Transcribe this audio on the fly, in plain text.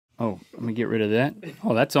Oh, let me get rid of that.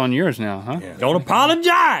 Oh, that's on yours now, huh? Yeah. Don't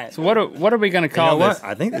apologize. So what are we gonna call this?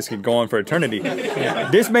 I think this could go on for eternity.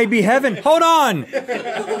 This may be heaven. Hold on.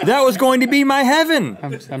 That was going to be my heaven.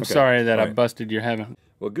 I'm sorry that I busted your heaven.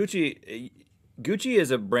 Well, Gucci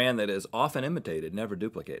is a brand that is often imitated, never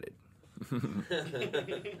duplicated.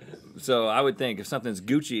 So I would think if something's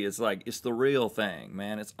Gucci, it's like, it's the real thing,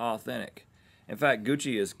 man. It's authentic. In fact,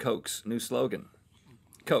 Gucci is Coke's new slogan.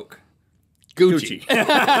 Coke. Gucci.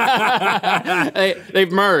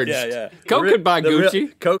 They've merged. Yeah. Coke could buy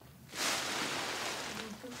Gucci. Coke.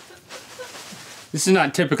 This is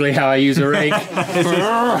not typically how I use a rake.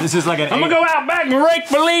 This is like an. I'm gonna go out back and rake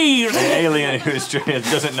for leaves. An alien who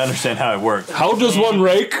doesn't understand how it works. How does one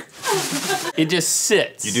rake? It just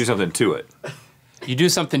sits. You do something to it. You do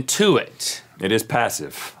something to it. It is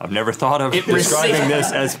passive. I've never thought of describing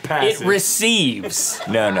this as passive. It receives.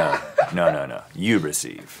 No. You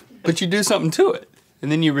receive. But you do something to it,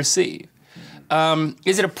 and then you receive.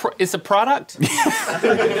 Is it it's a product?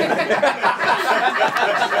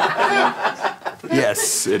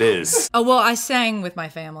 Yes, it is. Oh, well, I sang with my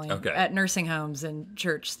family Okay. at nursing homes and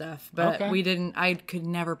church stuff, but we didn't, I could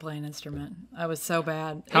never play an instrument. I was so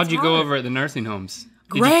bad. How'd you go over at the nursing homes?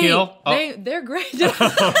 Did Great. you kill? Oh. They're great.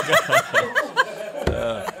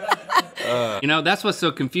 You know, that's what's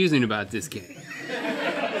so confusing about this game.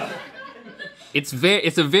 It's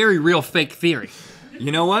a very real fake theory.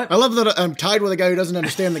 You know what? I love that I'm tied with a guy who doesn't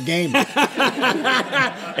understand the game.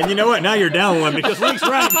 And you know what? Now you're down one because Link's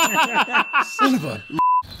right. Son of a...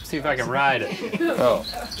 See if I can ride it. Oh.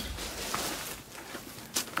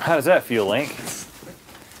 How does that feel, Link?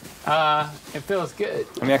 It feels good.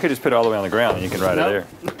 I mean, I could just put it all the way on the ground and you can ride it there.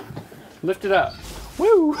 Lift it up.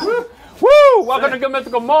 Woo! Woo! Welcome to Good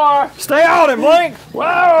Mythical More. Stay on him, Link!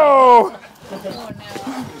 Whoa!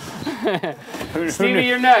 Stevie,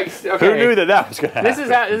 you're next. Okay. Who knew that was gonna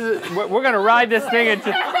happen? We're gonna ride this thing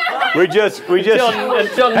until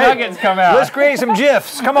until nuggets come out. Let's create some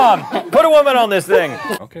GIFs. Come on, put a woman on this thing.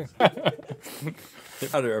 Okay.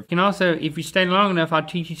 You can also, if you stay long enough, I'll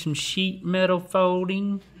teach you some sheet metal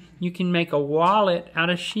folding. You can make a wallet out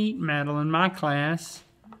of sheet metal in my class.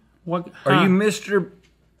 What? Are you Mr.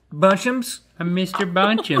 Bunchums? I'm Mr.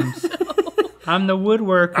 Bunchums. I'm the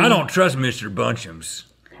woodworker. I don't trust Mr. Bunchums.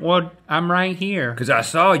 Well, I'm right here. Because I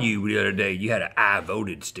saw you the other day. You had an I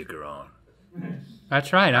voted sticker on.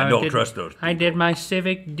 That's right. I don't trust those people. I did my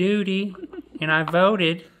civic duty, and I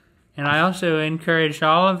voted, and I also encouraged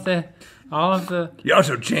all of the. You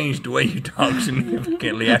also changed the way you talk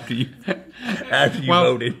significantly after you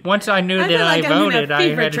voted. Once I knew that I voted,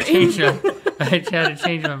 I had to change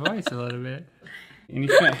my voice a little bit. And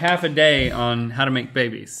you spent half a day on how to make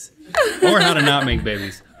babies, or how to not make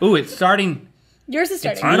babies. Ooh, it's starting. Yours is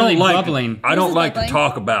starting. I don't like bubbling. I don't like to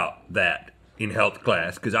talk about that in health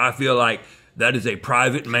class because I feel like that is a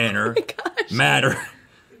private matter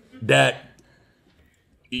that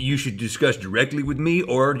you should discuss directly with me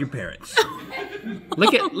or your parents.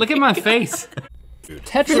 Look at my face.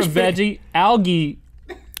 Tetra veggie algae.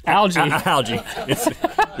 Algae.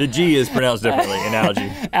 The G is pronounced differently in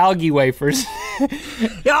algae. Algae wafers.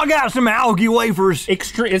 Y'all got some algae wafers.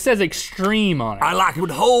 It says extreme on it. I like it with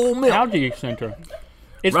whole milk. Algae center.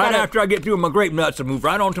 It's right after I get through with my grape nuts, I move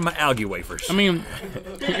right on to my algae wafers. I mean,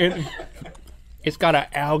 it's got an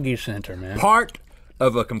algae center, man. Part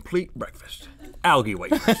of a complete breakfast. Algae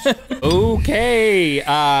wafers. Okay.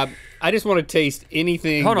 I just want to taste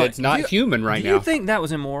anything that's not human right now. Do you think that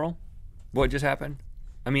was immoral? What just happened?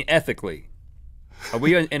 I mean, ethically. Are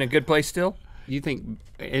we in a good place still? You think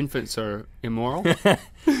infants are immoral?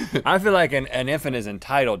 I feel like an infant is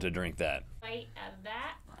entitled to drink that. Bite of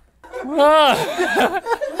that.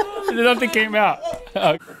 Nothing came out.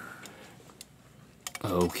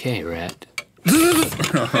 Okay, rat.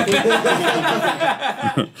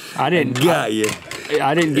 I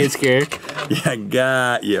didn't get scared. Yeah,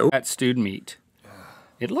 got you. That stewed meat.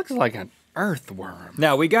 It looks like an earthworm.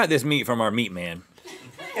 Now, we got this meat from our meat man.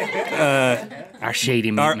 Our shady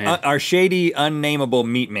meat man. Our shady, unnameable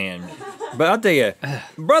meat man. But I'll tell you,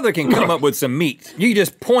 brother can come up with some meat. You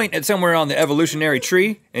just point at somewhere on the evolutionary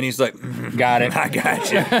tree, and he's like, got it. I got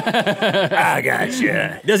you. I got you.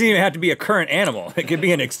 It doesn't even have to be a current animal. It could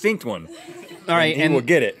be an extinct one. All right, and we'll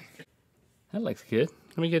get it. That looks good.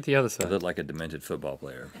 Let me get the other I side. look like a demented football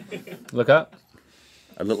player. Look up.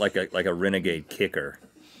 I look like a renegade kicker.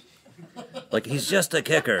 Like, he's just a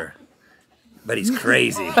kicker, but he's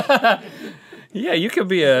crazy. Yeah, you could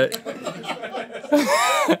be a...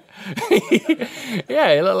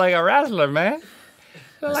 Yeah, you look like a wrestler, man.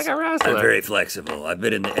 You look like a wrestler. I'm very flexible. I've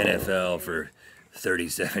been in the NFL for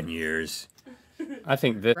 37 years. I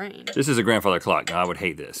think that. Brain. This is a grandfather clock. Now, I would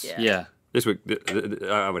hate this. Yeah. This would.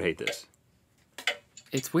 I would hate this.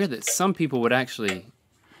 It's weird that some people would actually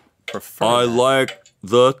prefer I that. like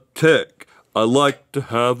the tick. I like to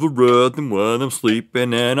have a rhythm when I'm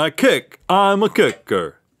sleeping and I kick. I'm a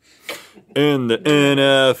kicker. In the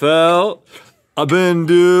NFL, I've been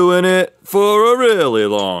doing it for a really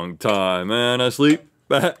long time. And I sleep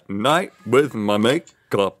at night with my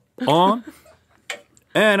makeup on.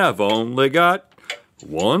 And I've only got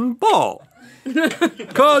one ball.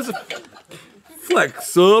 'Cause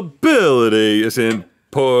flexibility is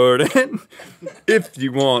important. If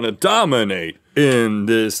you want to dominate in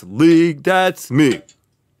this league, that's me.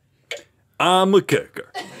 I'm a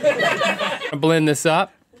kicker. Blend this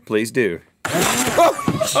up. Please do.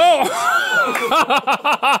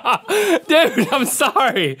 Dude, I'm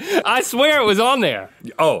sorry. I swear it was on there.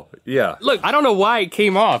 Oh, yeah. Look, I don't know why it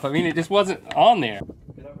came off. I mean, it just wasn't on there.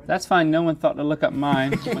 That's fine. No one thought to look up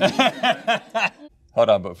mine. Hold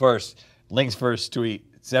on, but first, Link's first tweet,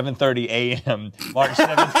 7:30 a.m., March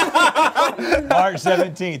 17th, March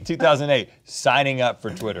 17th, 2008, signing up for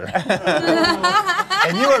Twitter.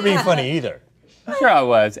 And you weren't being funny either. Sure I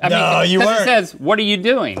was. I No, mean, you 'cause weren't. It says, what are you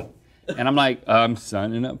doing? And I'm like, I'm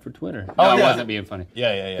signing up for Twitter. No, I wasn't being funny.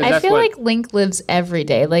 Yeah. I feel like Link lives every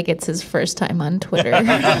day like it's his first time on Twitter. Good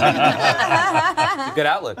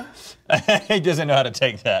outlet. He doesn't know how to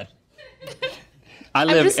take that. I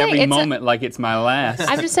live just saying, every it's moment like it's my last.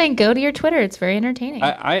 I'm just saying, go to your Twitter. It's very entertaining.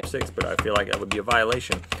 I 6, but I feel like that would be a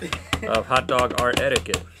violation of hot dog art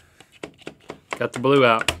etiquette. got the blue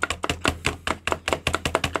out.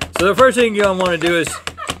 So the first thing you're gonna want to do is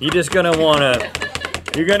you're gonna want to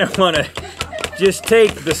just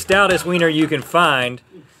take the stoutest wiener you can find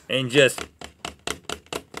and just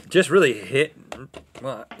really hit.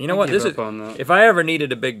 Well, you know what? give This is up on that. if I ever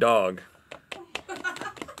needed a big dog.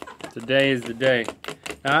 Today is the day.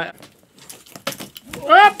 What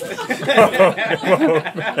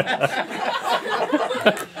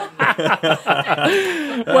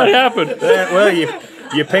happened? Well, you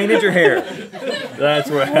painted your hair. That's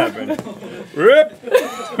what happened.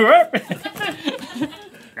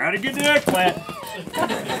 Gotta get the eggplant.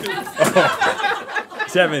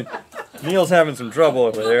 Neil's having some trouble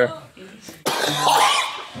over there.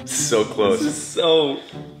 So close. This is so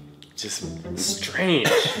just strange.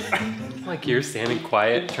 Like you're standing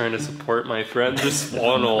quiet, trying to support my friend, just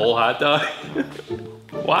swallowing a whole hot dog.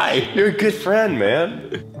 Why? You're a good friend,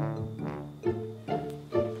 man.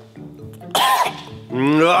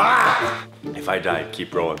 If I died,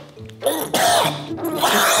 keep rolling.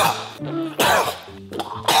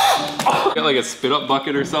 Got like a spit up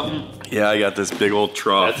bucket or something? Yeah, I got this big old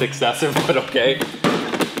trough. That's excessive, but okay.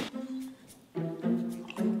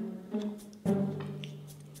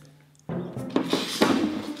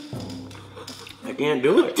 I can't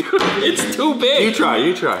do it. It's too big. You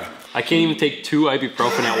try. I can't even take 2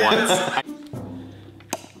 ibuprofen at once.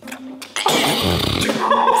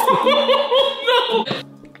 No!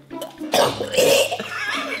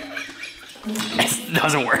 It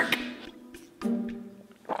doesn't work.